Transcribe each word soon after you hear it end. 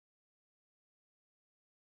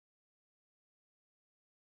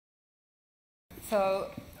So,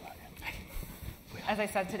 as I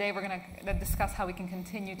said, today we're going to discuss how we can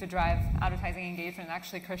continue to drive advertising engagement. And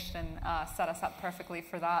actually, Christian set us up perfectly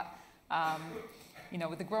for that.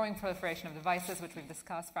 With the growing proliferation of devices, which we've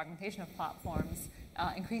discussed, fragmentation of platforms,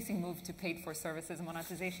 increasing move to paid-for services, and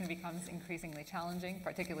monetization becomes increasingly challenging,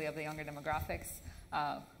 particularly of the younger demographics.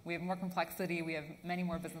 We have more complexity, we have many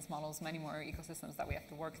more business models, many more ecosystems that we have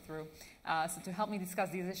to work through. So to help me discuss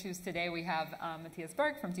these issues today, we have Matthias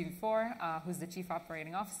Berg from TV4, who's the Chief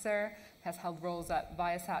Operating Officer, has held roles at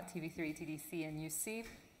Viasat, TV3, TDC, and UC.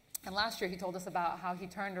 And last year he told us about how he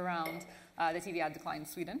turned around the TV ad decline in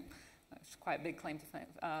Sweden, which is quite a big claim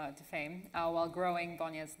to fame, while growing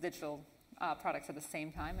Bonniers' digital products at the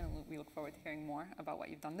same time, and we look forward to hearing more about what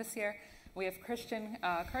you've done this year. We have Christian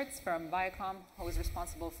Kurtz from Viacom, who is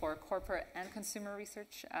responsible for corporate and consumer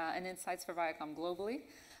research and insights for Viacom globally,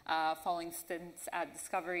 following stints at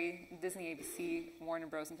Discovery, Disney, ABC, Warner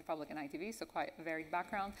Bros. Interpublic, and ITV, so quite a varied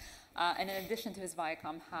background. And in addition to his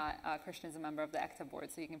Viacom hat, Christian is a member of the ECTA board,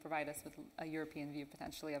 so he can provide us with a European view,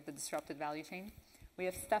 potentially, of the disrupted value chain. We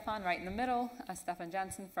have Stefan right in the middle, Stefan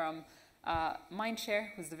Jansen from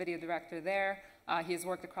Mindshare, who's the video director there. He has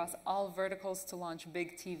worked across all verticals to launch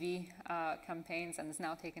big TV campaigns and has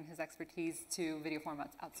now taken his expertise to video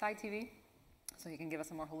formats outside TV. So he can give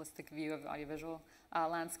us a more holistic view of the audiovisual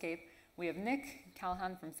landscape. We have Nick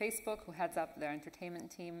Callahan from Facebook, who heads up their entertainment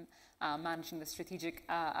team, managing the strategic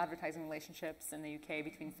advertising relationships in the UK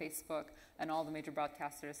between Facebook and all the major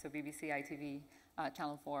broadcasters, so BBC, ITV,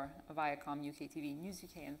 Channel 4, Viacom, UK TV, News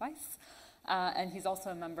UK, and Vice. And he's also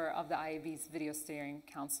a member of the IAB's Video Steering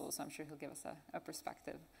Council, so I'm sure he'll give us a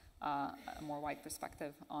perspective, a more wide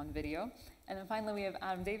perspective on video. And then finally, we have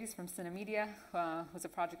Adam Davies from Cinemedia, who's a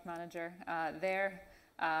project manager there,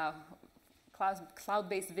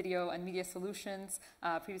 cloud-based video and media solutions,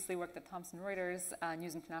 previously worked at Thomson Reuters,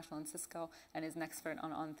 News International, and Cisco, and is an expert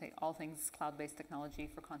on all things cloud-based technology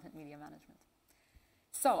for content media management.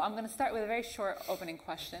 So I'm going to start with a very short opening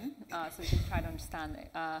question, so we can try to understand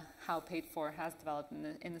how paid-for has developed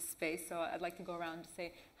in the space. So I'd like to go around to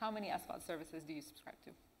say, how many SVOD services do you subscribe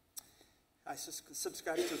to? I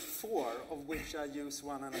subscribe to 4, of which I use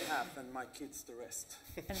 1.5, and my kids the rest.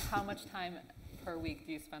 And how much time per week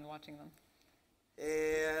do you spend watching them?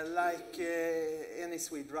 Like any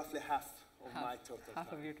Swede, roughly half of my total time.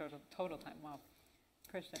 Half of your total time, wow.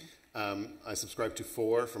 Christian? I subscribe to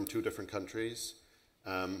 4 from 2 different countries.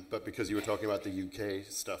 But because you were talking about the UK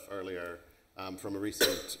stuff earlier, from a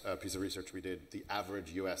recent piece of research we did, the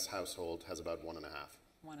average US household has about 1.5.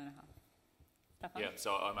 1.5. Stefan? Yeah,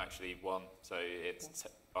 so I'm actually 1. So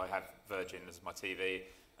I have Virgin as my TV,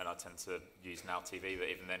 and I tend to use Now TV, but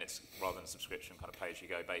even then it's rather than a subscription kind of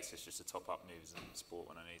pay-as-you-go basis, just to top up news and sport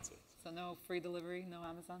when I need to. So no free delivery, no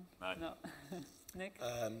Amazon? No. Nick?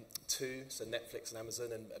 2, so Netflix and Amazon,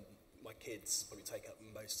 and my kids probably take up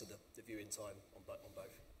most of the viewing time on both.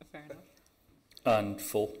 Fair enough. And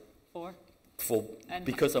 4. 4?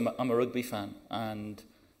 Because I'm a rugby fan, and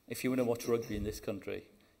if you want to watch rugby in this country,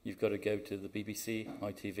 you've got to go to the BBC,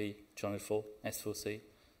 ITV, Channel 4, SVOD,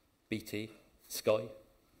 BT, Sky,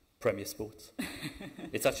 Premier Sports.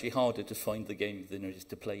 It's actually harder to find the game than it is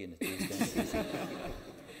to play in it these days.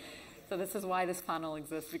 So this is why this panel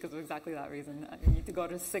exists, because of exactly that reason. You need to go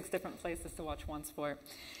to 6 different places to watch one sport.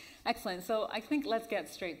 Excellent. So I think let's get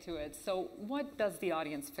straight to it. So what does the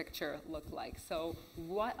audience picture look like? So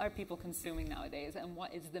what are people consuming nowadays, and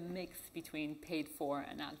what is the mix between paid for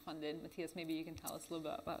and ad-funded? Matthias, maybe you can tell us a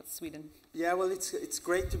little bit about Sweden. Yeah, well, it's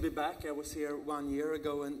great to be back. I was here 1 year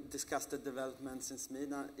ago and discussed the developments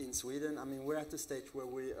in Sweden. I mean, we're at the stage where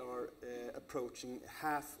we are approaching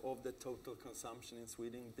half of the total consumption in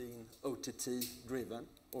Sweden being OTT-driven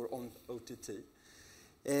or on OTT.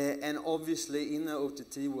 And obviously, in the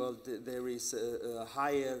OTT world, there is a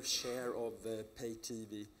higher share of pay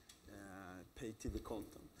TV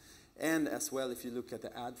content. And as well, if you look at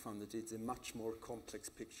the ad-funded, it's a much more complex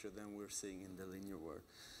picture than we're seeing in the linear world.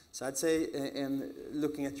 So I'd say, and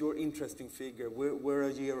looking at your interesting figure, we're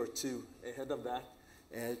a year or 2 ahead of that.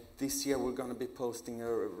 This year, we're going to be posting a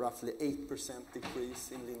roughly 8%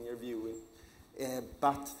 decrease in linear viewing.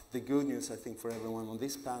 But the good news, I think, for everyone on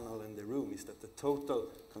this panel in the room is that the total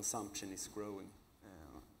consumption is growing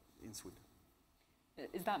in Sweden.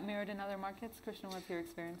 Is that mirrored in other markets? Christian, what's your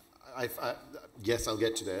experience? Yes, I'll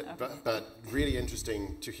get to that. Okay. But really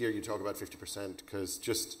interesting to hear you talk about 50%, because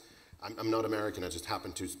I'm not American, I just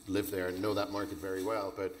happen to live there and know that market very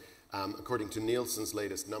well. But according to Nielsen's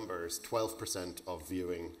latest numbers, 12% of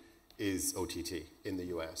viewing is OTT in the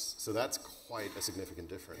US. So that's quite a significant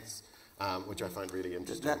difference. which I find really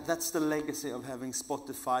interesting. That's the legacy of having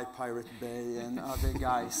Spotify, Pirate Bay, and other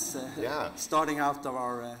guys Yeah. starting out of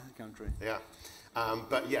our country. Yeah.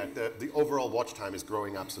 But yeah, the overall watch time is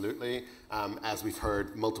growing absolutely. As we've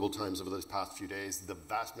heard multiple times over those past few days, the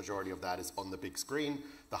vast majority of that is on the big screen.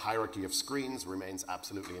 The hierarchy of screens remains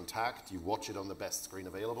absolutely intact. You watch it on the best screen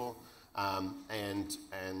available. And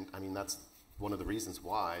I mean, that's one of the reasons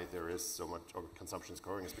why there is so much, or consumption is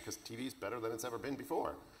growing, is because TV is better than it's ever been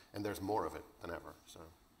before. And there's more of it than ever.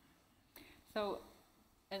 So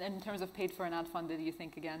in terms of paid for and ad funded, do you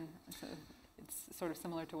think, again, it's sort of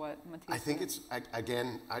similar to what Matthias I think it's,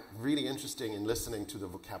 again, really interesting in listening to the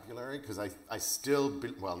vocabulary, because I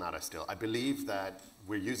believe that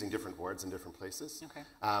we're using different words in different places. Okay.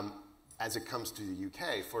 As it comes to the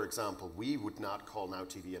UK, for example, we would not call Now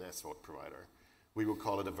TV an SVOD provider. We would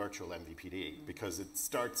call it a virtual MVPD, because it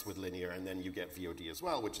starts with linear and then you get VOD as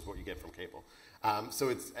well, which is what you get from cable. So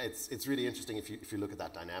it's really interesting if you look at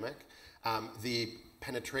that dynamic. The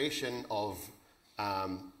penetration of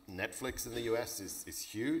Netflix in the US is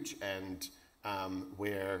huge, and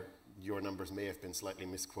where your numbers may have been slightly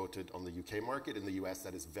misquoted on the UK market, in the US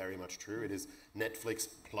that is very much true. It is Netflix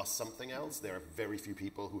plus something else. There are very few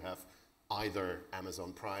people who have either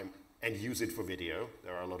Amazon Prime and use it for video.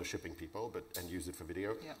 There are a lot of shipping people, and use it for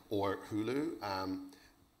video, yeah. or Hulu.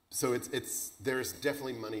 So there's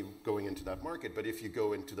definitely money going into that market, but if you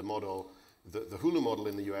go into the model, the Hulu model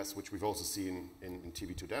in the US, which we've also seen in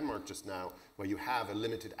TV2 Denmark just now, where you have a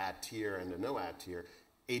limited ad tier and a no ad tier,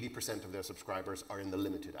 80% of their subscribers are in the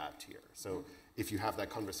limited ad tier. So if you have that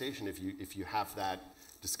conversation, if you have that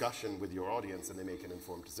discussion with your audience and they make an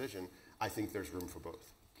informed decision, I think there's room for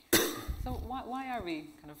both. So why are we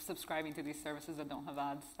kind of subscribing to these services that don't have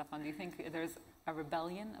ads, Stefan? Do you think there's a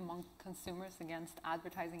rebellion among consumers against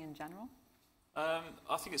advertising in general?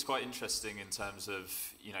 I think it's quite interesting in terms of,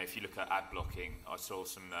 if you look at ad blocking, I saw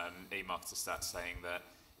some e-marketer stats saying that,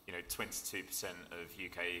 22% of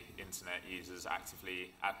UK internet users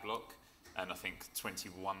actively ad block, and I think 21%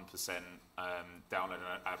 download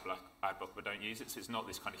an ad block but don't use it. So it's not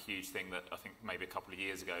this kind of huge thing that I think maybe a couple of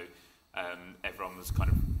years ago everyone was kind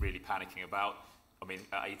of really panicking about. I mean,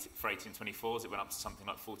 for 1824s, it went up to something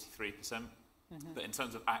like 43%. Mm-hmm. But in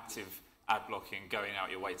terms of active ad blocking, going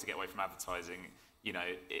out your way to get away from advertising,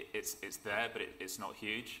 it's there, but it's not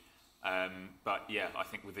huge. But yeah, I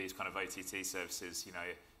think with these kind of OTT services,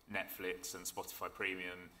 Netflix and Spotify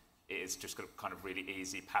Premium, it is just got a kind of really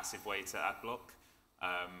easy passive way to ad block.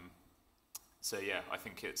 So yeah, I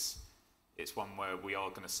think it's one where we are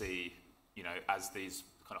going to see, as these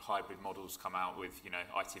kind of hybrid models come out with,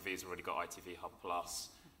 ITV's already got ITV Hub Plus,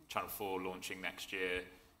 Channel 4 launching next year.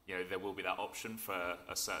 There will be that option for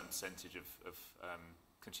a certain percentage of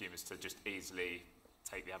consumers to just easily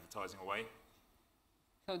take the advertising away.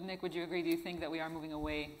 So Nick, would you agree? Do you think that we are moving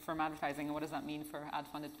away from advertising, and what does that mean for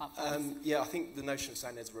ad-funded platforms? Yeah, I think the notion of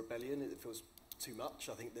saying there's a rebellion, it feels too much.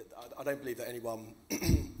 I think that I don't believe that anyone,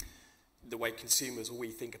 the way consumers or we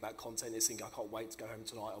think about content is think, I can't wait to go home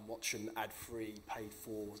tonight and watch an ad-free,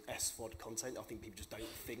 paid-for SVOD content. I think people just don't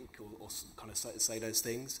think or kind of say those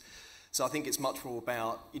things. So I think it's much more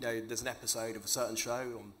about, there's an episode of a certain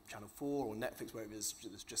show on Channel 4 or Netflix where it's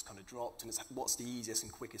just kind of dropped, and it's what's the easiest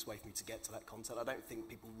and quickest way for me to get to that content. I don't think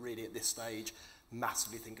people really at this stage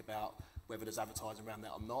massively think about whether there's advertising around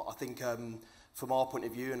that or not. I think from our point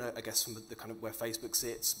of view, and I guess from the kind of where Facebook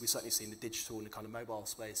sits, we certainly see in the digital and the kind of mobile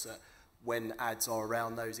space that when ads are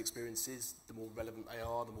around those experiences, the more relevant they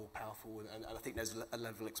are, the more powerful, and I think there's a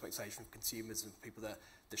level of expectation of consumers and people that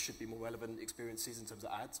there should be more relevant experiences in terms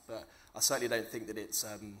of ads, but I certainly don't think that it's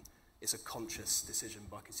a conscious decision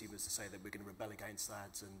by consumers to say that we're going to rebel against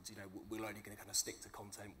ads and we're only going to kind of stick to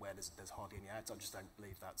content where there's hardly any ads. I just don't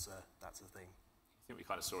believe that's a thing. I think we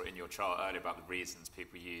kind of saw it in your chart earlier about the reasons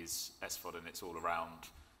people use SVOD, and it's all around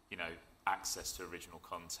access to original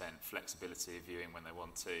content, flexibility of viewing when they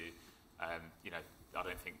want to. I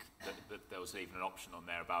don't think that there was even an option on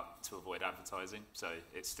there about to avoid advertising. So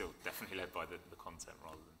it's still definitely led by the content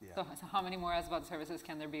rather than... Yeah. So how many more SVOD services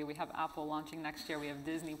can there be? We have Apple launching next year. We have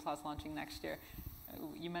Disney Plus launching next year.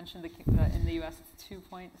 You mentioned in the US it's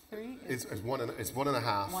 2.3? It's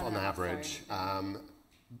 1.5 on average,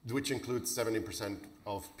 which includes 70%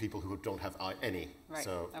 of people who don't have any. Right.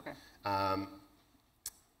 So okay.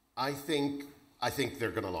 I think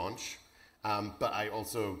they're going to launch, but I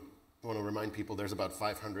also want to remind people there's about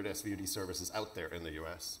 500 SVOD services out there in the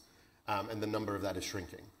US, and the number of that is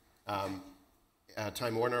shrinking.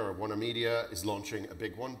 Time Warner or Warner Media is launching a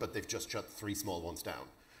big one, but they've just shut 3 small ones down,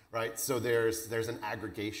 right? So there's an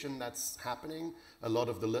aggregation that's happening. A lot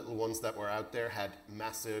of the little ones that were out there had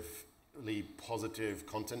massive positive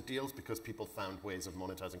content deals because people found ways of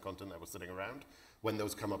monetizing content that was sitting around. When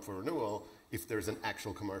those come up for renewal, if there's an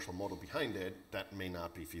actual commercial model behind it, that may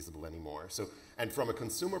not be feasible anymore. So, and from a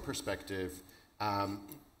consumer perspective,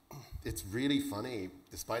 it's really funny,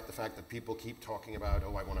 despite the fact that people keep talking about,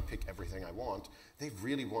 oh, I want to pick everything I want, they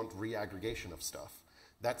really want reaggregation of stuff.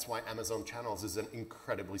 That's why Amazon Channels is an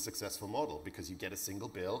incredibly successful model, because you get a single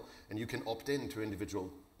bill and you can opt in to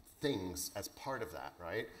individual things as part of that,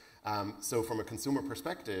 right? So from a consumer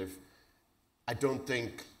perspective, I don't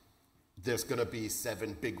think there's going to be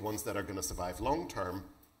 7 big ones that are going to survive long term,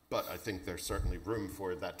 but I think there's certainly room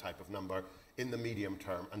for that type of number in the medium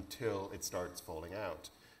term until it starts falling out.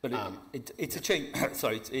 But it's a change.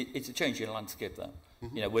 Sorry, it's a change in the landscape, though.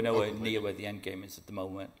 Mm-hmm. You know, we're nowhere near where the end game is at the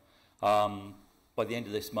moment. By the end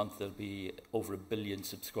of this month, there'll be over 1 billion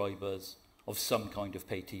subscribers of some kind of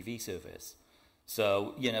pay TV service.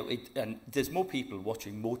 So, you know, and there's more people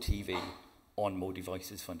watching more TV on more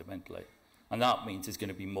devices fundamentally. And that means there's going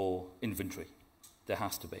to be more inventory. There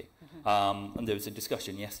has to be. Mm-hmm. And there was a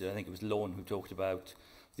discussion yesterday, I think it was Lorne who talked about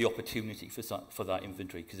the opportunity for that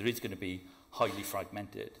inventory, because there is going to be highly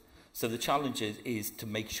fragmented. So the challenge is to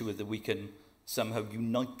make sure that we can somehow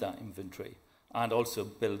unite that inventory and also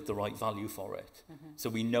build the right value for it. Mm-hmm. So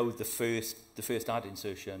we know the first ad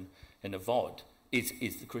insertion in a VOD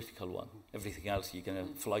is the critical one. Everything else you're going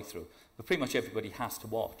to fly through. But pretty much everybody has to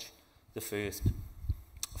watch the first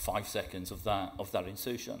 5 seconds of that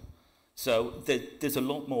insertion. So there's a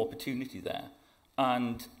lot more opportunity there.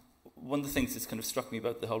 And one of the things that's kind of struck me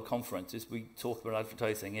about the whole conference is we talk about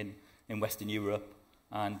advertising in Western Europe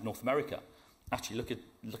and North America. Actually, look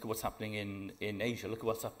at what's happening in Asia. Look at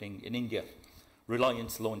what's happening in India.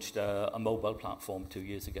 Reliance launched a mobile platform 2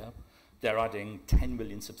 years ago. They're adding 10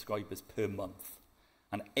 million subscribers per month.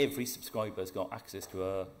 And every subscriber's got access to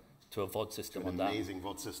a VOD system on that. An amazing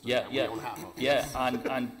VOD system. Yeah. We don't have of. Yeah,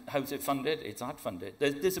 and how's it funded? It's ad funded.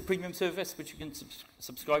 There's a premium service which you can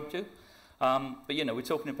subscribe to. But, you know, we're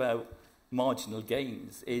talking about marginal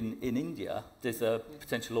gains. In India, there's a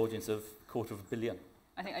potential audience of 250 million.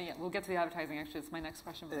 I think, we'll get to the advertising, actually. It's my next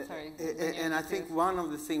question, but sorry. And I think one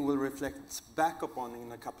of the things we'll reflect back upon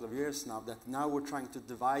in a couple of years now, that now we're trying to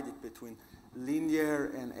divide it between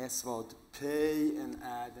linear and SVOD, pay and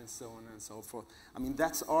ad and so on and so forth. I mean,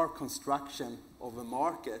 that's our construction of a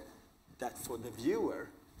market that for the viewer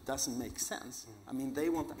doesn't make sense. I mean, they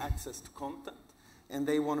want access to content and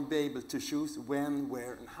they want to be able to choose when,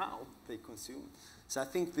 where and how they consume. So I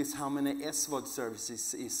think this how many SVOD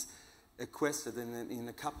services is a question in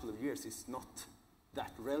a couple of years is not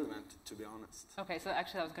that relevant, to be honest. Okay, so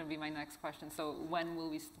actually that was going to be my next question. So when will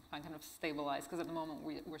we kind of stabilize? Because at the moment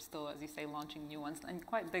we're still, as you say, launching new ones, and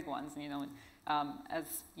quite big ones, you know.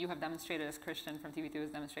 As you have demonstrated, as Christian from TV2 has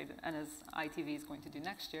demonstrated, and as ITV is going to do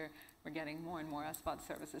next year, we're getting more and more SVOD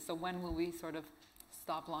services. So when will we sort of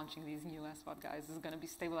stop launching these new SVOD guys? Is it going to be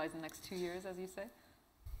stabilized in the next 2 years, as you say?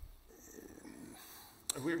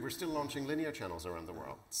 We're still launching linear channels around the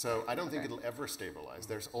world. So I don't think it'll ever stabilize.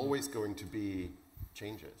 There's always going to be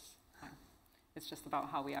changes. It's just about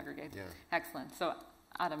how we aggregate. Yeah. Excellent. So,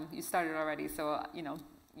 Adam, you started already. So, you know,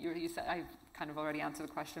 you said, I've kind of already answered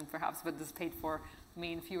the question perhaps, but does paid for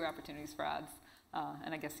mean fewer opportunities for ads?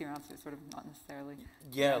 And I guess your answer is sort of not necessarily.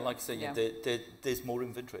 Yeah, like I say, there's more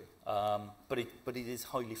inventory, but it is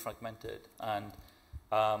highly fragmented. And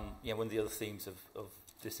you know, one of the other themes of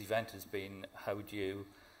this event has been how do you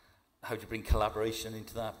bring collaboration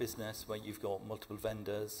into that business where you've got multiple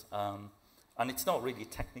vendors. And it's not really a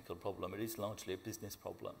technical problem, it is largely a business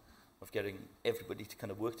problem of getting everybody to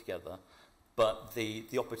kind of work together. But the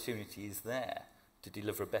opportunity is there to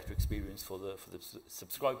deliver a better experience for the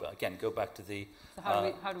subscriber. Again, go back to the...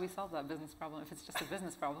 So how do we solve that business problem if it's just a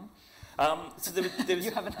business problem? So there was,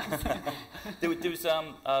 you have an answer. there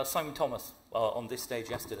was Simon Thomas on this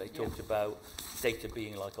stage yesterday talked about data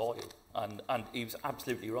being like oil. And he was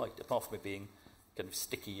absolutely right, apart from it being kind of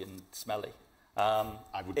sticky and smelly.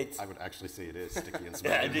 I would actually say it is sticky and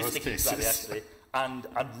smelly. Yeah, it is sticky and smelly, actually, and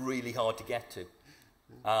really hard to get to.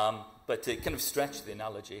 But to kind of stretch the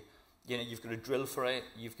analogy, you know, you've got to drill for it,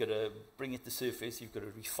 you've got to bring it to surface, you've got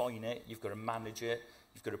to refine it, you've got to manage it,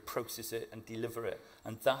 you've got to process it and deliver it,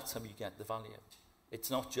 and that's how you get the value. It's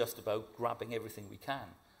not just about grabbing everything we can,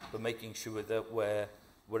 but making sure that we're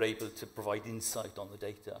able to provide insight on the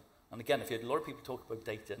data. And again, if you had a lot of people talk about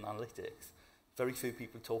data and analytics, very few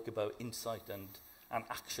people talk about insight and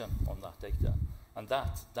action on that data. And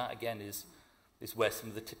that again is where some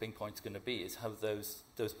of the tipping points are going to be, is how those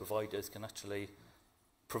providers can actually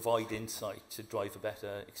provide insight to drive a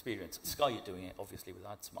better experience. Sky are doing it, obviously, with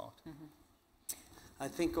AdSmart. Mm-hmm. I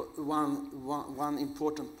think one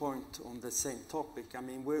important point on the same topic. I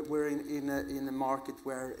mean, we're in a market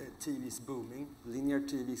where TV is booming. Linear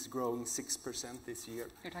TV is growing 6% this year.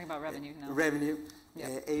 You're talking about revenue now. Revenue.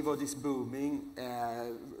 Yep. AVOD is booming,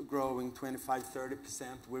 growing 25-30%.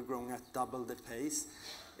 We're growing at double the pace.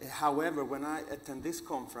 However, when I attend this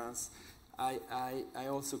conference, I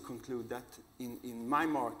also conclude that in my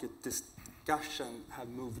market, discussion have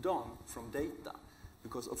moved on from data.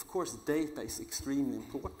 Because, of course, data is extremely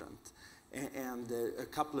important. And a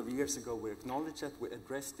couple of years ago, we acknowledged that, we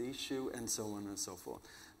addressed the issue, and so on and so forth.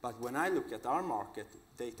 But when I look at our market,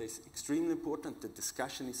 data is extremely important, the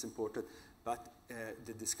discussion is important, but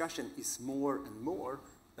the discussion is more and more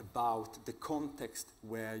about the context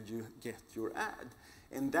where you get your ad.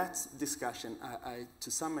 And that discussion, to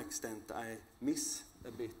some extent, I miss a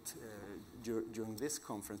bit during this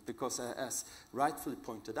conference, because as rightfully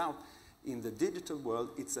pointed out, in the digital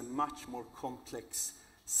world, it's a much more complex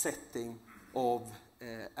setting of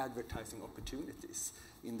advertising opportunities.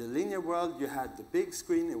 In the linear world, you had the big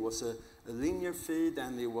screen, it was a linear feed,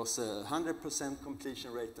 and it was a 100%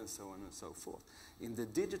 completion rate, and so on and so forth. In the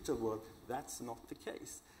digital world, that's not the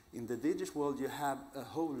case. In the digital world, you have a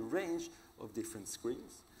whole range of different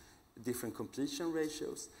screens, different completion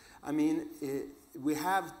ratios. I mean, we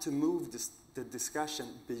have to move the discussion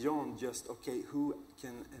beyond just, okay, who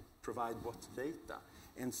can provide what data,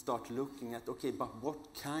 and start looking at, okay, but what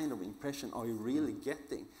kind of impression are you really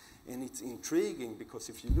getting? And it's intriguing, because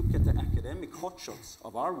if you look at the academic hotshots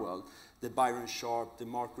of our world, the Byron Sharp, the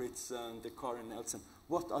Mark Ritson, the Karen Nelson,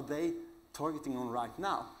 what are they targeting on right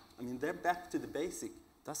now? I mean, they're back to the basic.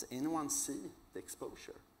 Does anyone see the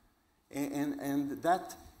exposure? And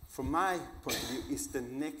that, from my point of view, is the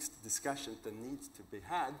next discussion that needs to be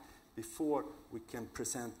had before we can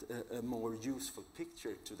present a more useful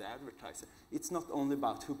picture to the advertiser. It's not only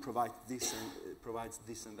about who provides this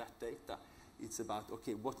and that data. It's about,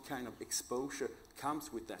 okay, what kind of exposure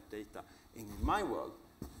comes with that data. And in my world,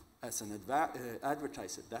 as an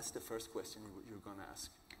advertiser, that's the first question you're going to ask.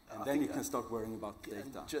 And then you can start worrying about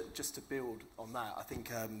data. Just to build on that, I think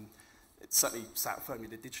it's certainly sat firmly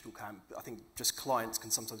in the digital camp. I think just clients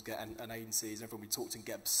can sometimes get, and agencies and everyone we talk to, can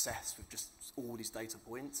get obsessed with just all these data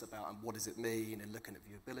points about what does it mean, and looking at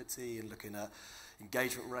viewability and looking at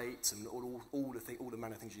engagement rates and all the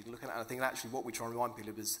manner of things you can look at. And I think actually what we try and remind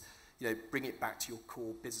people of is, bring it back to your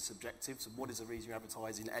core business objectives. And what is the reason you're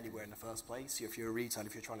advertising anywhere in the first place? So if you're a retailer,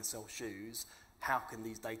 if you're trying to sell shoes, how can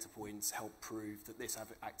these data points help prove that this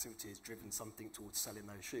activity has driven something towards selling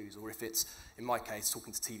those shoes? Or if it's, in my case,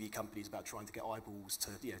 talking to TV companies about trying to get eyeballs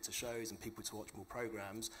to shows and people to watch more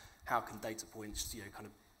programs, how can data points, kind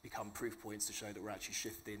of become proof points to show that we're actually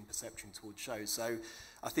shifting perception towards shows? So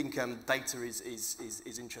I think data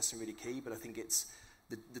is interesting, really key, but I think it's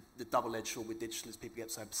the double-edged sword with digital is people get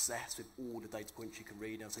so obsessed with all the data points you can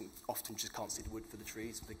read, and I think often just can't see the wood for the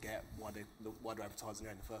trees and forget why they're advertising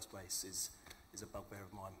there in the first place is a bugbear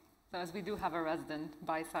of mine. So as we do have a resident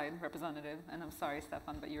buy-side representative, and I'm sorry,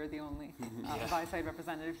 Stefan, but you're the only buy-side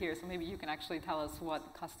representative here, so maybe you can actually tell us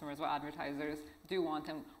what customers, what advertisers do want,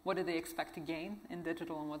 and what do they expect to gain in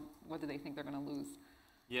digital, and what do they think they're going to lose?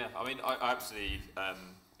 Yeah, I mean, I absolutely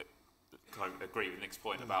kind of agree with Nick's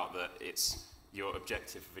point about that it's your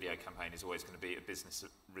objective for video campaign is always going to be a business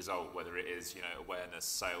result, whether it is, awareness,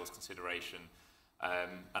 sales, consideration,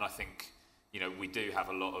 and I think, we do have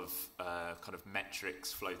a lot of kind of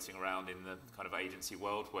metrics floating around in the kind of agency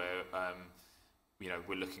world where,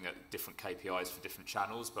 we're looking at different KPIs for different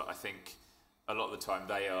channels, but I think a lot of the time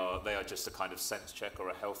they are just a kind of sense check or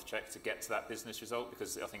a health check to get to that business result,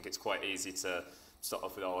 because I think it's quite easy to start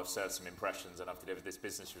off with, I've served some impressions and I've delivered this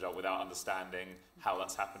business result without understanding how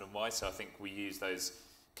that's happened and why. So I think we use those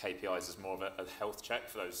KPIs as more of a health check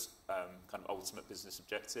for those kind of ultimate business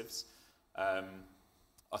objectives.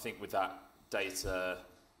 I think with that data,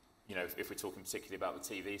 if we're talking particularly about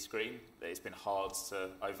the TV screen, it's been hard to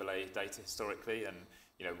overlay data historically, and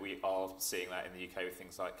we are seeing that in the UK with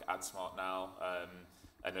things like AdSmart now,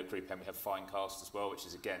 and at Group M we have Finecast as well, which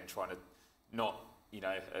is again trying to not,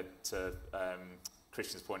 to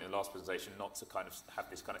Christian's point in the last presentation, not to kind of have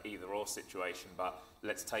this kind of either-or situation, but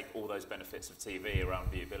let's take all those benefits of TV around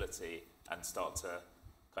viewability and start to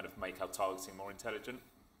kind of make our targeting more intelligent.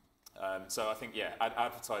 So I think,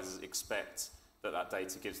 advertisers expect that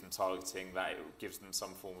data gives them targeting, that it gives them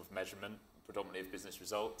some form of measurement, predominantly of business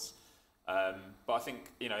results. But I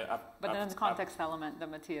think, But then the context element that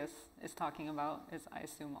Matthias is talking about is, I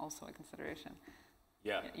assume, also a consideration.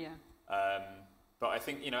 Yeah. But I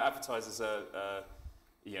think, advertisers are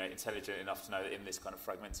intelligent enough to know that in this kind of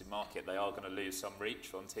fragmented market, they are going to lose some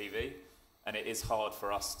reach on TV. And it is hard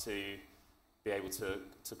for us to be able to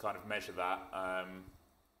kind of measure that.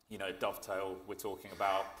 You know, dovetail, we're talking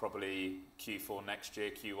about probably Q4 next year,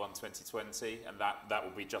 Q1 2020, and that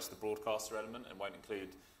will be just the broadcaster element and won't include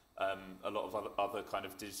a lot of other kind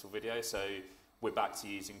of digital video. So we're back to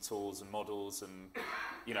using tools and models and,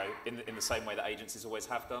 you know, in the same way that agencies always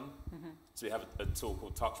have done. So we have a tool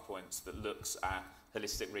called Touchpoints that looks at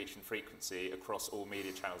holistic reach and frequency across all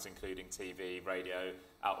media channels, including TV, radio,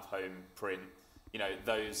 out-of-home, print. You know,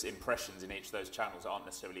 those impressions in each of those channels aren't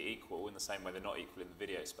necessarily equal in the same way they're not equal in the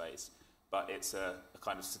video space, but it's a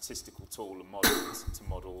kind of statistical tool and model to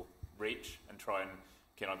model reach and try and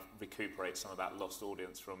kind of recuperate some of that lost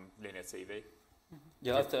audience from linear TV.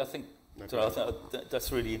 Yeah, I think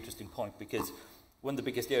that's a really interesting point, because one of the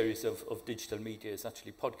biggest areas of digital media is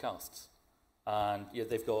actually podcasts. And yeah,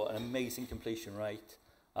 they've got an amazing completion rate,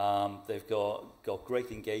 they've got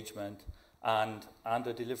great engagement, and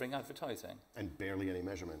are delivering advertising. And barely any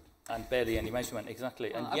measurement.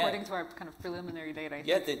 Exactly. Well, and according to our kind of preliminary data.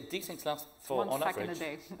 Yeah, these things last for, on average, 1 second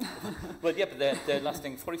a day. Well, yeah, but they're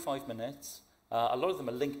lasting 45 minutes. A lot of them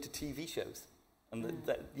are linked to TV shows. And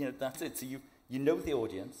you know, that's it. So you know the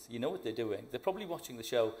audience, you know what they're doing. They're probably watching the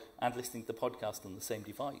show and listening to the podcast on the same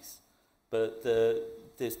device. But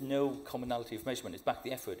there's no commonality of measurement. It's back to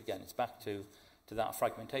the effort again. It's back to that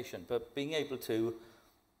fragmentation. But being able to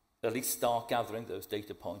at least start gathering those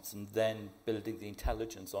data points and then building the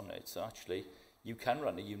intelligence on it. So actually, you can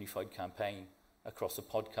run a unified campaign across a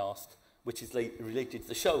podcast, which is related to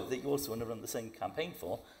the show that you also want to run the same campaign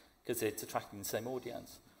for, because it's attracting the same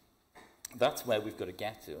audience. That's where we've got to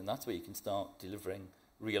get to, and that's where you can start delivering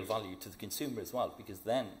real value to the consumer as well, because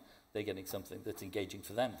then they're getting something that's engaging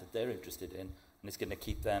for them, that they're interested in, and it's going to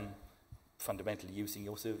keep them fundamentally using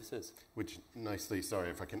your services. Which nicely, sorry,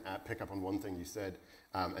 if I can pick up on one thing you said,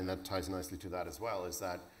 and that ties nicely to that as well, is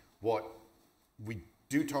that what we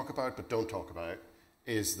do talk about but don't talk about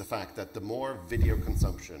is the fact that the more video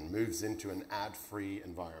consumption moves into an ad-free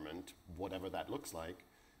environment, whatever that looks like,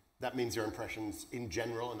 that means your impressions in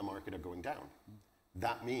general in the market are going down.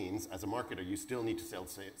 That means, as a marketer, you still need to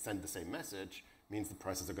send the same message, means the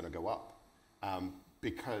prices are going to go up,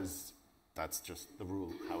 because that's just the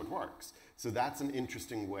rule, how it works. So that's an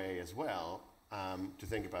interesting way as well to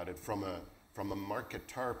think about it from a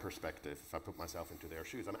marketer perspective. If I put myself into their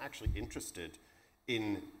shoes, I'm actually interested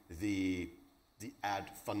in the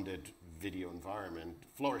ad-funded video environment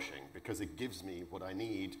flourishing, because it gives me what I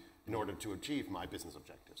need in order to achieve my business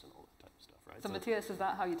objectives and all that type of stuff, right? So Matthias, is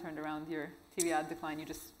that how you turned around your TV ad decline? You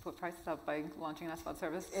just put prices up by launching an SVOD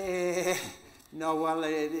service? No, well,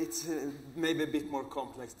 it's maybe a bit more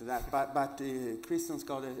complex to that, but Christian's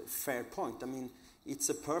got a fair point. I mean, it's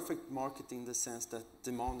a perfect market in the sense that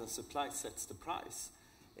demand and supply sets the price.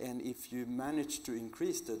 And if you manage to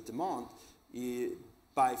increase the demand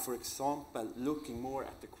by, for example, looking more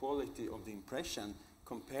at the quality of the impression,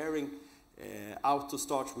 comparing auto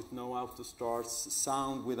starts with no auto starts,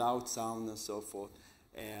 sound without sound, and so forth,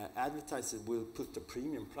 advertisers will put a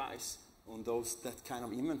premium price on that kind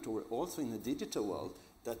of inventory, also in the digital world,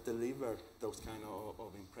 that deliver those kind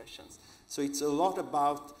of impressions. So it's a lot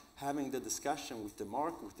about having the discussion with the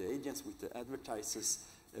market, with the agents, with the advertisers,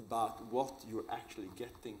 about what you're actually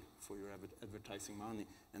getting for your advertising money.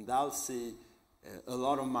 And I'll see a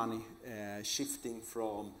lot of money shifting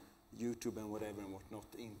from YouTube and whatever and whatnot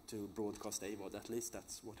into broadcast AVOD. At least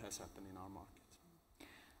that's what has happened in our market.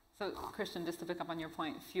 So, Christian, just to pick up on your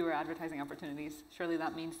point, fewer advertising opportunities. Surely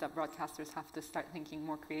that means that broadcasters have to start thinking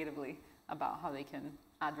more creatively about how they can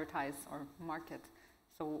advertise or market.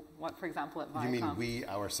 So, what, for example, at Viacom... You mean we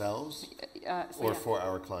ourselves, for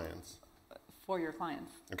our clients? For your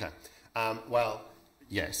clients. Okay. Well,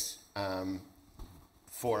 yes.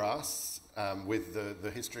 For us, with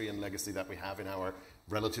the history and legacy that we have in our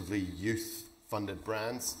relatively youth-funded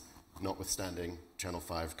brands, notwithstanding Channel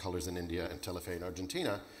 5, Colors in India, and Telefe in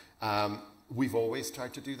Argentina, we've always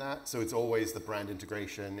tried to do that. So it's always the brand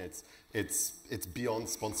integration. It's beyond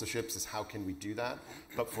sponsorships. Is how can we do that?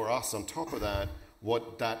 But for us, on top of that,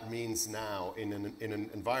 what that means now in an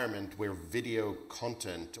environment where video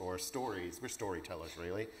content or stories, we're storytellers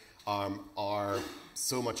really, are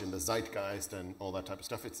so much in the zeitgeist and all that type of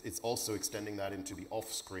stuff. It's also extending that into the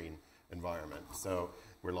off-screen environment. So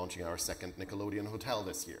we're launching our second Nickelodeon hotel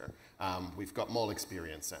this year. We've got mall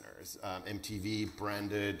experience centers, MTV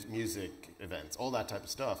branded music events, all that type of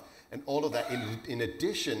stuff. And all of that in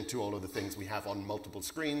addition to all of the things we have on multiple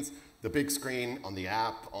screens, the big screen, on the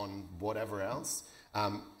app, on whatever else,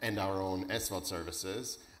 and our own SVOD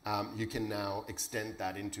services, you can now extend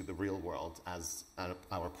that into the real world as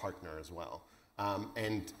our partner as well.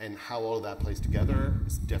 And how all of that plays together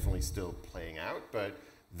is definitely still playing out, but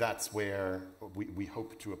that's where we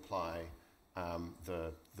hope to apply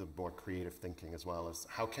the more creative thinking, as well as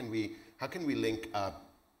how can we link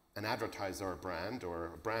an advertiser or brand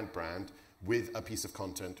or a brand with a piece of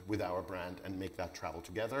content with our brand and make that travel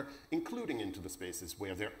together, including into the spaces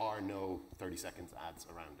where there are no 30 seconds ads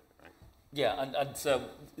around it, right? Yeah, and so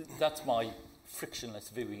that's my frictionless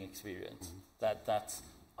viewing experience. That's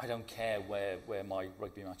I don't care where my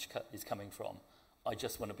rugby match is coming from. I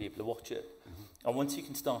just want to be able to watch it. And once you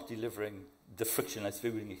can start delivering the frictionless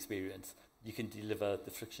viewing experience, you can deliver the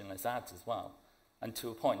frictionless ads as well. And to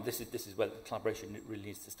a point, this is where the collaboration really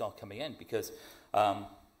needs to start coming in, because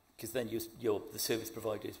then the service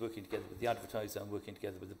provider is working together with the advertiser and working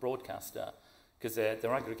together with the broadcaster, because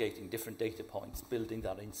they're aggregating different data points, building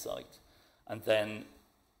that insight. And then,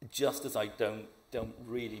 just as I don't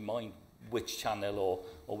really mind which channel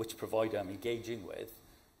or which provider I'm engaging with,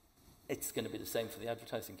 it's going to be the same for the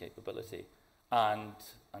advertising capability. And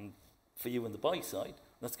for you on the buy side,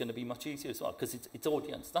 that's going to be much easier as well, because it's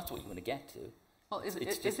audience. That's what you want to get to. Well, is it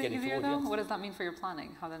easier though? What does that mean for your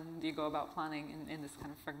planning? How then do you go about planning in this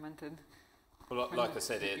kind of fragmented? Well, like I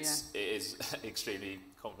said, it is extremely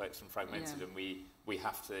complex and fragmented, and we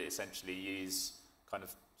have to essentially use kind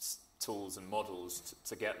of tools and models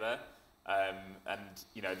to get there.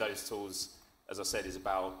 And those tools, as I said, is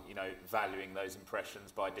about valuing those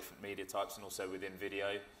impressions by different media types, and also within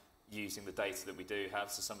video, using the data that we do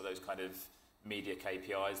have. So some of those kind of media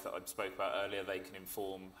KPIs that I spoke about earlier, they can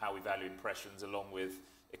inform how we value impressions, along with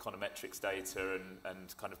econometrics data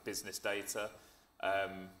and kind of business data.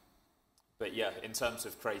 But yeah, in terms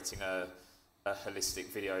of creating a holistic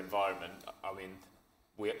video environment, I mean,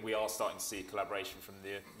 we are starting to see collaboration from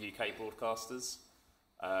the UK broadcasters.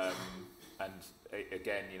 And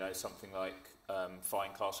again, something like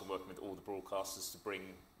Finecast, working with all the broadcasters to bring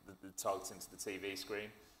the targets into the TV screen.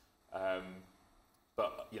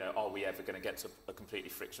 But are we ever going to get to a completely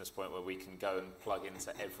frictionless point where we can go and plug into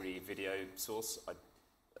every video source?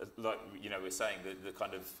 We're saying the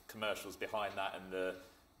kind of commercials behind that and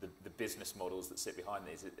the business models that sit behind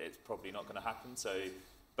these, it's probably not going to happen. So,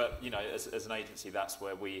 but as an agency, that's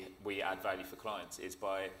where we add value for clients, is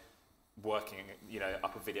by working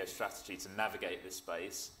up a video strategy to navigate this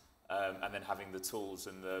space, and then having the tools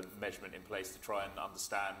and the measurement in place to try and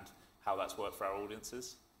understand how that's worked for our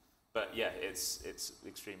audiences. But yeah, it's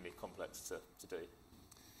extremely complex to do.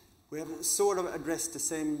 We have sort of addressed the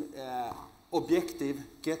same objective,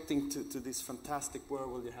 getting to this fantastic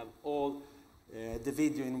world where you have all the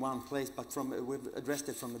video in one place, but we've addressed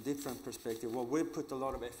it from a different perspective. What we've put a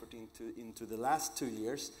lot of effort into the last 2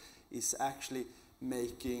 years is actually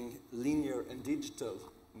making linear and digital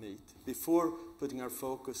meet. Before putting our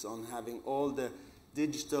focus on having all the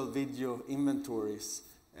digital video inventories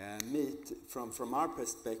meet, from our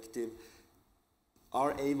perspective,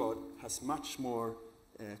 our AVOD has much more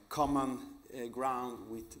common ground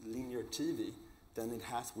with linear TV than it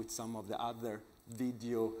has with some of the other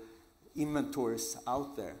video inventories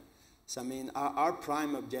out there. So I mean, our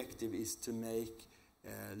prime objective is to make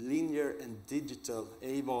linear and digital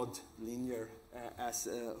AVOD linear as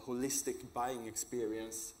a holistic buying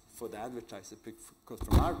experience for the advertiser, because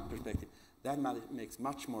from our perspective, that makes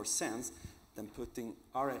much more sense than putting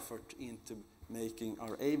our effort into making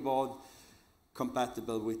our AVOD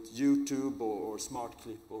compatible with YouTube or Smart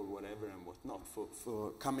Clip or whatever and whatnot.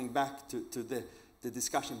 For coming back to the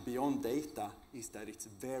discussion beyond data, is that it's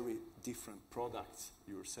very different products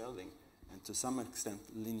you're selling. And to some extent,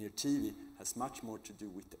 linear TV has much more to do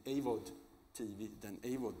with the AVOD TV than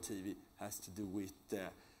AVOD TV has to do with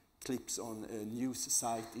clips on a news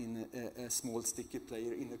site in a small sticky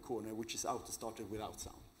player in a corner, which is auto-started without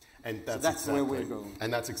sound. And that's exactly where we're going.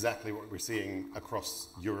 And that's exactly what we're seeing across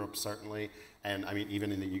Europe, certainly. And I mean,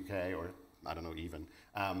 even in the UK, or I don't know, even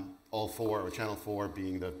All 4 or Channel 4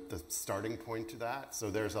 being the starting point to that.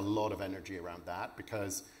 So there's a lot of energy around that,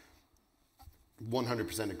 because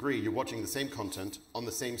 100% agree, you're watching the same content on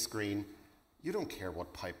the same screen. You don't care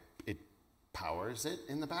what pipe it powers it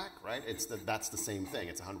in the back, right? That's the same thing.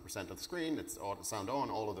 It's 100% of the screen, it's sound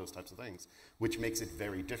on, all of those types of things, which makes it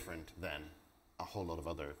very different than a whole lot of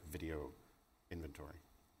other video inventory.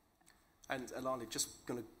 And Eleni, just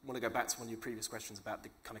want to go back to one of your previous questions about the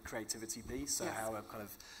kind of creativity piece, so how a kind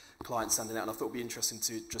of client standing out. And I thought it would be interesting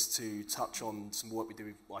to touch on some work we do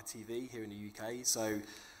with YTV here in the UK. So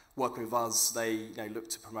working with us, they look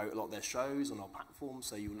to promote a lot of their shows on our platform.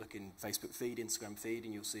 So you'll look in Facebook feed, Instagram feed,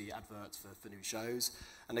 and you'll see adverts for new shows.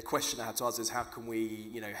 And the question I had to us is, how can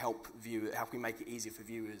we how can we make it easier for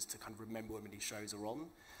viewers to kind of remember when these shows are on?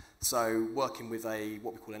 So working with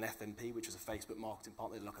what we call an FMP, which is a Facebook marketing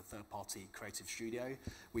partner, like a third-party creative studio,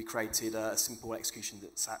 we created a simple execution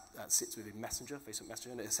that sits within Messenger, Facebook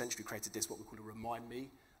Messenger, and it essentially created this, what we call a Remind Me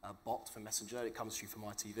bot for Messenger. It comes to you from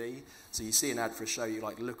ITV. So you see an ad for a show you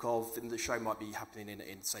like the look of, and the show might be happening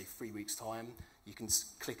in say 3 weeks' time. You can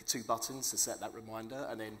click 2 buttons to set that reminder,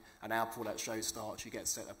 and then an hour before that show starts, you get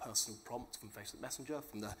set a personal prompt from Facebook Messenger,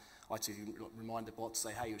 from the ITV reminder bot to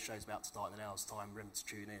say, hey, your show's about to start in an hour's time, remember to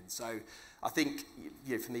tune in. So I think,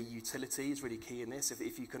 for me, utility is really key in this.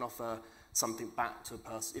 If you can offer something back to a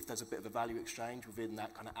person, if there's a bit of a value exchange within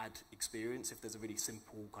that kind of ad experience, if there's a really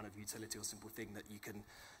simple kind of utility or simple thing that you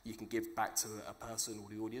can give back to a person or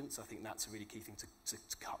the audience, I think that's a really key thing to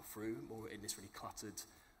cut through more in this really cluttered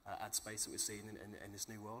ad space that we're seeing in this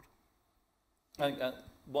new world.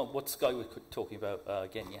 What Sky were talking about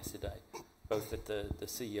again yesterday, both at the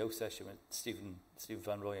CEO session with Stephen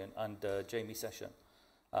Van Rooyen and Jamie session,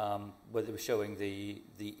 where they were showing the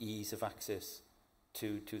ease of access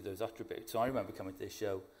to those attributes. So I remember coming to this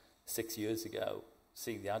show 6 years ago,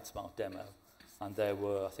 seeing the AdSmart demo, and there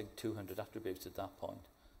were, I think, 200 attributes at that point.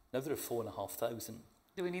 Now there are 4,500.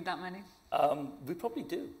 Do we need that many? We probably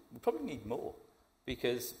do. We probably need more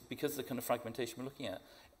because of the kind of fragmentation we're looking at.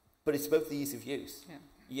 But it's about the ease of use.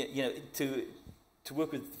 Yeah. To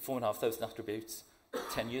work with 4,500 attributes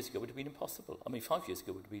 10 years ago would have been impossible. I mean, 5 years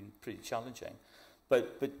ago would have been pretty challenging.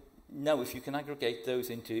 But now, if you can aggregate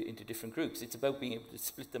those into different groups, it's about being able to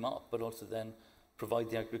split them up, but also then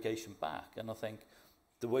provide the aggregation back. And I think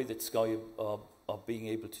the way that Sky are being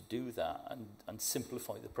able to do that and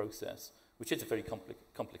simplify the process, which is a very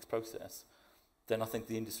complex process, then I think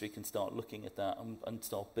the industry can start looking at that and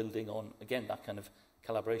start building on, again, that kind of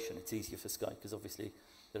collaboration. It's easier for Sky because obviously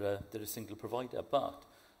they're a single provider, but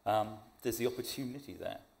there's the opportunity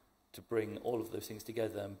there to bring all of those things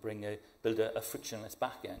together and build a frictionless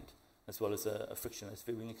back end as well as a frictionless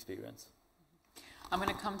viewing experience. I'm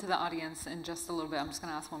going to come to the audience in just a little bit. I'm just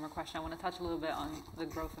going to ask one more question. I want to touch a little bit on the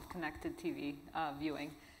growth of connected TV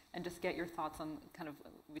viewing and just get your thoughts on kind of,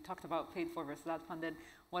 we talked about paid for versus ad funded.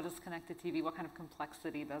 What is connected TV? What kind of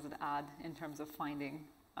complexity does it add in terms of finding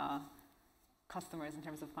customers, in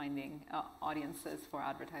terms of finding audiences for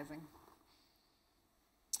advertising?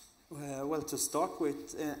 Well, to start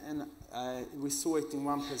with, and we saw it in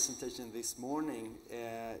one presentation this morning,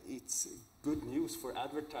 it's good news for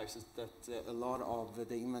advertisers that a lot of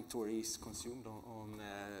the inventory is consumed on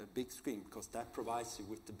big screen, because that provides you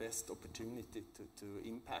with the best opportunity to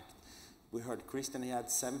impact. We heard Christian, he had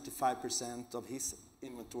 75% of his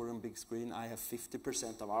inventory on big screen. I have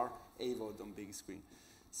 50% of our AVOD on big screen.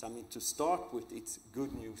 So I mean, to start with, it's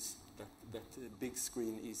good news that big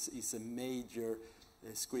screen is a major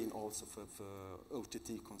screen also for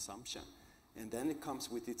OTT consumption. And then it comes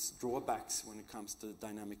with its drawbacks when it comes to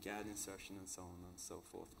dynamic ad insertion and so on and so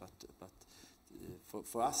forth. But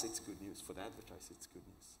for us, it's good news. For the advertiser, it's good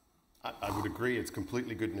news. I would agree, it's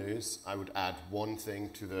completely good news. I would add one thing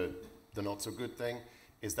to the not so good thing,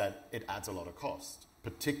 is that it adds a lot of cost,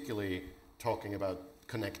 particularly talking about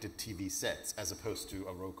connected TV sets as opposed to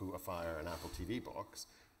a Roku, a Fire, an Apple TV box,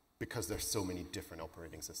 because there's so many different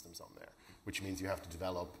operating systems on there, which means you have to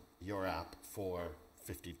develop your app for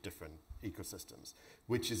 50 different ecosystems,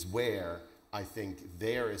 which is where I think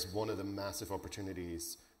there is one of the massive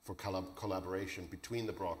opportunities for collaboration between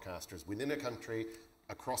the broadcasters within a country,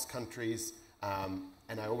 across countries,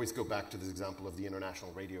 and I always go back to this example of the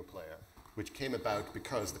international radio player, which came about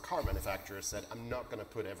because the car manufacturer said, I'm not going to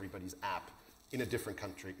put everybody's app in a different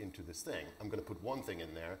country into this thing. I'm going to put one thing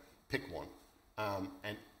in there, pick one.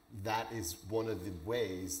 And that is one of the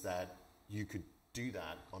ways that you could do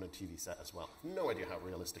that on a TV set as well. No idea how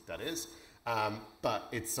realistic that is, but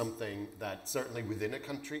it's something that certainly within a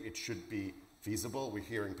country, it should be feasible. We're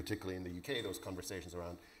hearing, particularly in the UK, those conversations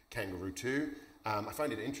around Kangaroo 2. I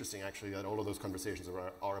find it interesting, actually, that all of those conversations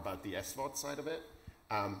are about the SVOD side of it.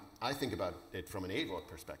 I think about it from an AVOD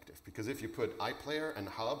perspective, because if you put iPlayer and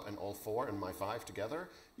Hub and all four and My5 together,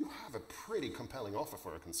 you have a pretty compelling offer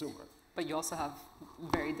for a consumer. But you also have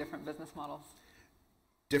very different business models.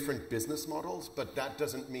 Different business models, but that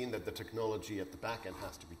doesn't mean that the technology at the back end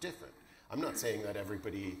has to be different. I'm not saying that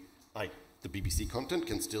everybody, like the BBC content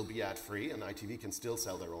can still be ad-free and ITV can still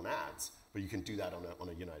sell their own ads, but you can do that on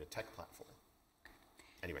a United Tech platform.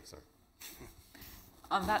 Anyway, sorry.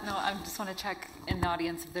 On that note, I just want to check in the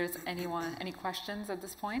audience if there's any questions at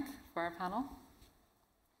this point for our panel.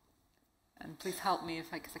 And please help me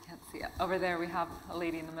because I can't see it. Over there we have a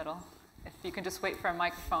lady in the middle. If you can just wait for a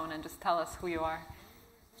microphone and just tell us who you are.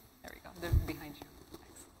 There we go. They're behind you.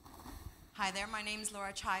 Thanks. Hi there, my name's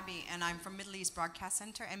Laura Chaibi, and I'm from Middle East Broadcast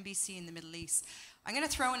Center, MBC in the Middle East. I'm going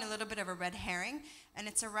to throw in a little bit of a red herring, and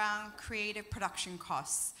it's around creative production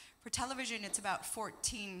costs. For television, it's about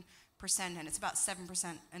 14%, and it's about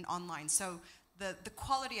 7% in online. So the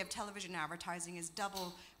quality of television advertising is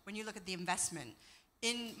double when you look at the investment.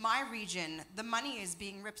 In my region, the money is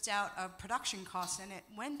being ripped out of production costs, and it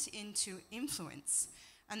went into influence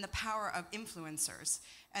and the power of influencers.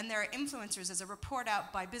 And there are influencers, there's a report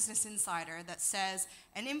out by Business Insider that says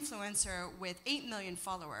an influencer with 8 million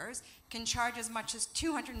followers can charge as much as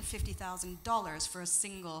 $250,000 for a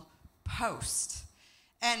single post.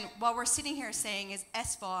 And while we're sitting here saying, is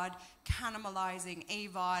SVOD cannibalizing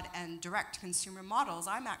AVOD and direct consumer models,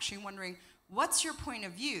 I'm actually wondering, what's your point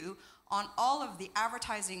of view on all of the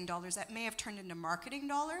advertising dollars that may have turned into marketing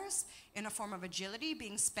dollars in a form of agility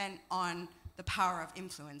being spent on the power of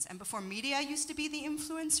influence? And before, media used to be the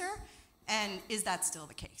influencer, and is that still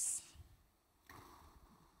the case?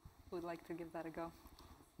 Who would like to give that a go?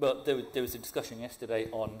 Well, there was a discussion yesterday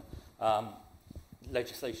on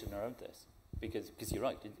legislation around this, because you're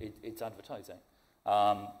right, it's advertising.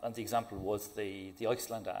 And the example was the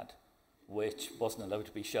Iceland ad, which wasn't allowed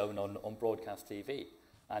to be shown on broadcast TV,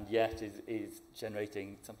 and yet is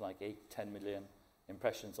generating something like 8-10 million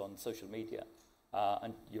impressions on social media.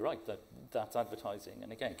 And you're right, that's advertising.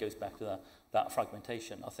 And again, it goes back to that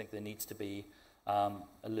fragmentation. I think there needs to be a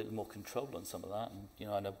little more control on some of that. And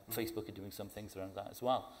I know Facebook are doing some things around that as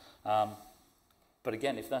well. But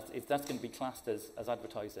again, if that's going to be classed as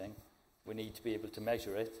advertising, we need to be able to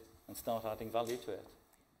measure it and start adding value to it.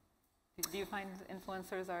 Do you find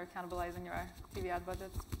influencers are cannibalizing your TV ad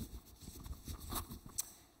budgets?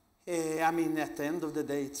 At the end of the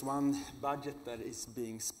day, it's one budget that is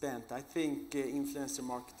being spent. I think influencer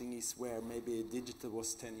marketing is where maybe digital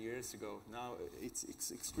was 10 years ago. Now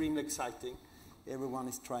it's extremely exciting. Everyone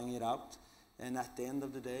is trying it out. And at the end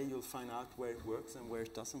of the day, you'll find out where it works and where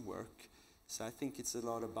it doesn't work. So I think it's a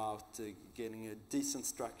lot about getting a decent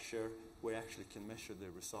structure where you actually can measure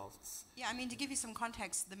the results. Yeah, to give you some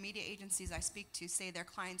context, the media agencies I speak to say their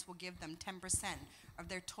clients will give them 10% of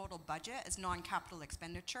their total budget as non-capital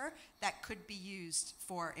expenditure that could be used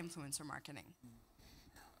for influencer marketing.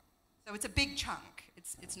 So it's a big chunk.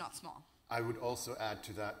 It's not small. I would also add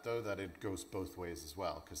to that, though, that it goes both ways as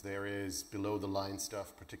well, because there is below-the-line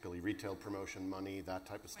stuff, particularly retail promotion money, that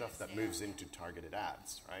type of stuff that moves into targeted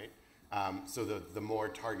ads, right? So the more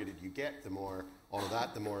targeted you get, the more all of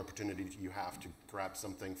that, the more opportunity you have to grab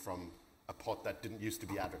something from a pot that didn't used to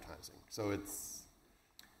be advertising. So it's,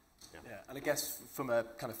 yeah. And I guess from a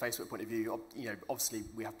kind of Facebook point of view, obviously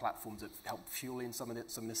we have platforms that help fueling some of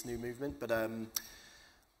this new movement, but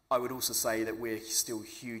I would also say that we're still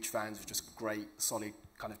huge fans of just great, solid,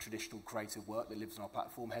 kind of traditional creative work that lives on our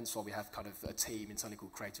platform. Hence why we have kind of a team internally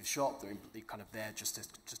called Creative Shop. They're kind of there just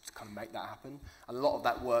to kind of make that happen. And a lot of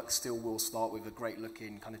that work still will start with a great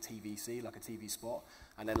looking kind of TVC, like a TV spot.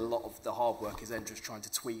 And then a lot of the hard work is then just trying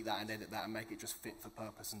to tweak that and edit that and make it just fit for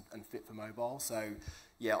purpose and fit for mobile. So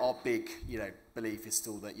yeah, our big, belief is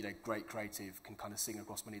still that, great creative can kind of sing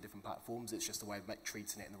across many different platforms. It's just a way of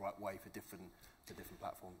treating it in the right way for different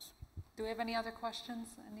platforms. Do we have any other questions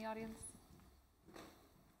in the audience?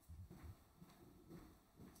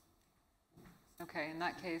 Okay, in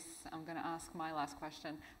that case, I'm going to ask my last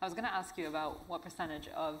question. I was going to ask you about what percentage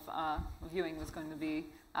of viewing was going to be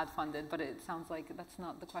ad-funded, but it sounds like that's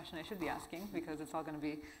not the question I should be asking because it's all going to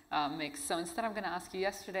be mixed. So instead, I'm going to ask you,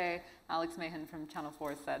 yesterday, Alex Mahan from Channel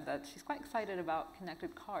 4 said that she's quite excited about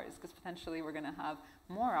connected cars because potentially we're going to have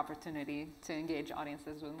more opportunity to engage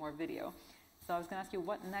audiences with more video. So I was going to ask you,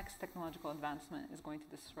 what next technological advancement is going to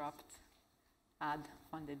disrupt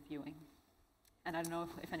ad-funded viewing? And I don't know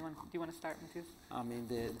if anyone, do you want to start, Matthias?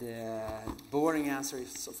 The boring answer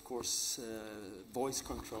is, of course, voice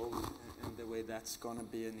control and the way that's going to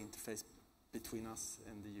be an interface between us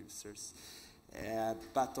and the users.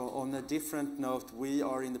 But on a different note, we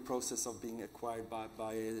are in the process of being acquired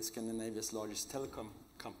by Scandinavia's largest telecom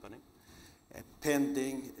company,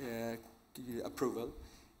 pending approval.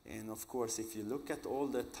 And of course, if you look at all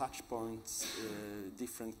the touch points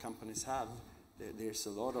different companies have, there's a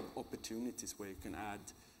lot of opportunities where you can add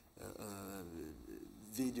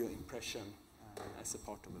video impression as a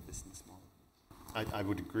part of a business model. I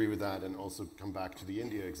would agree with that and also come back to the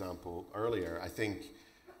India example earlier. I think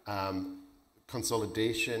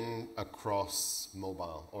consolidation across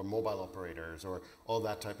mobile or mobile operators or all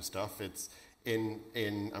that type of stuff, it's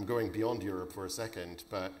I'm going beyond Europe for a second,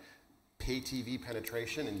 but pay TV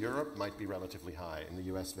penetration in Europe might be relatively high, in the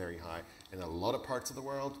US very high. In a lot of parts of the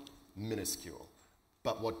world, minuscule.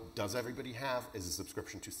 But what does everybody have is a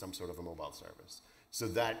subscription to some sort of a mobile service. So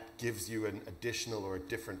that gives you an additional or a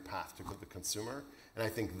different path to the consumer. And I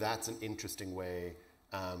think that's an interesting way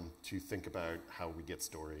to think about how we get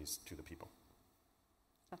stories to the people.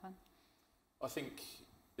 Stefan? I think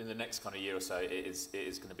in the next kind of year or so, it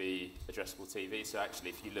is going to be addressable TV. So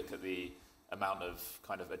actually, if you look at the amount of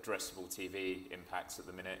kind of addressable TV impacts at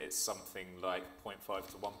the minute, it's something like 0.5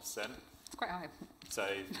 to 1%. It's quite high. So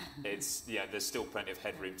it's, there's still plenty of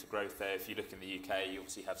headroom to growth there. If you look in the UK, you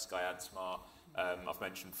obviously have Sky AdSmart. I've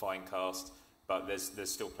mentioned Finecast, but there's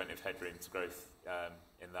still plenty of headroom to growth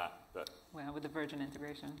in that. But well, with the Virgin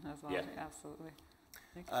integration as well. Yeah. Absolutely.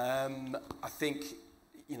 I think,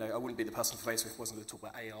 I wouldn't be the person to face if I wasn't going to talk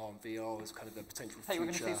about AR and VR as kind of a potential I thought you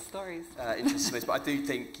were future going to say stories. interest space. But I do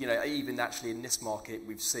think, even actually in this market,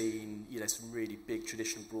 we've seen, some really big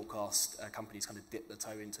traditional broadcast companies kind of dip their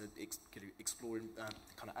toe into exploring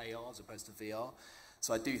kind of AR as opposed to VR.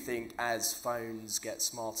 So I do think as phones get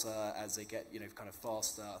smarter, as they get, kind of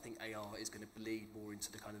faster, I think AR is going to bleed more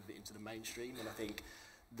into the mainstream. And I think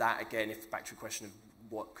that, again, if back to your question of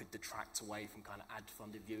what could detract away from kind of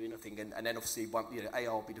ad-funded viewing, I think, and then obviously,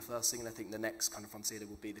 AR will be the first thing, and I think the next kind of frontier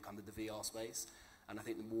will be the kind of the VR space. And I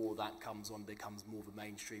think the more that comes on, becomes more of a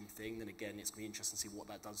mainstream thing, then again, it's going to be interesting to see what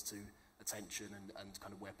that does to attention and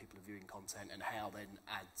kind of where people are viewing content and how then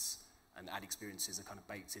ads and ad experiences are kind of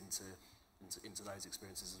baked into those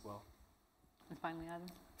experiences as well. And finally, Adam?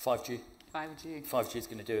 5G. 5G. 5G is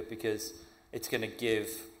going to do it because it's going to give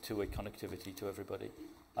two-way connectivity to everybody.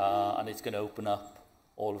 And it's going to open up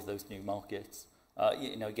all of those new markets.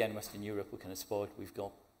 Again, Western Europe, we're kind of spoiled. We've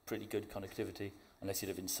got pretty good connectivity, unless you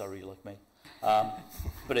live in Surrey like me.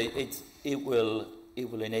 But it will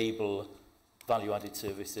enable value-added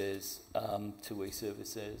services, two-way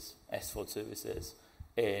services, SVOD services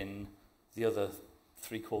in the other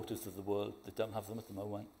 3/4 of the world that don't have them at the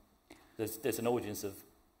moment. There's an audience of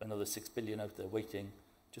another 6 billion out there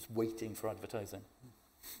just waiting for advertising.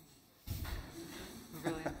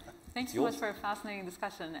 Brilliant. Thanks so much for a fascinating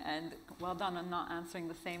discussion, and well done on not answering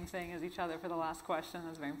the same thing as each other for the last question. That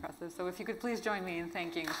was very impressive. So if you could please join me in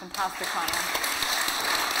thanking a fantastic panel.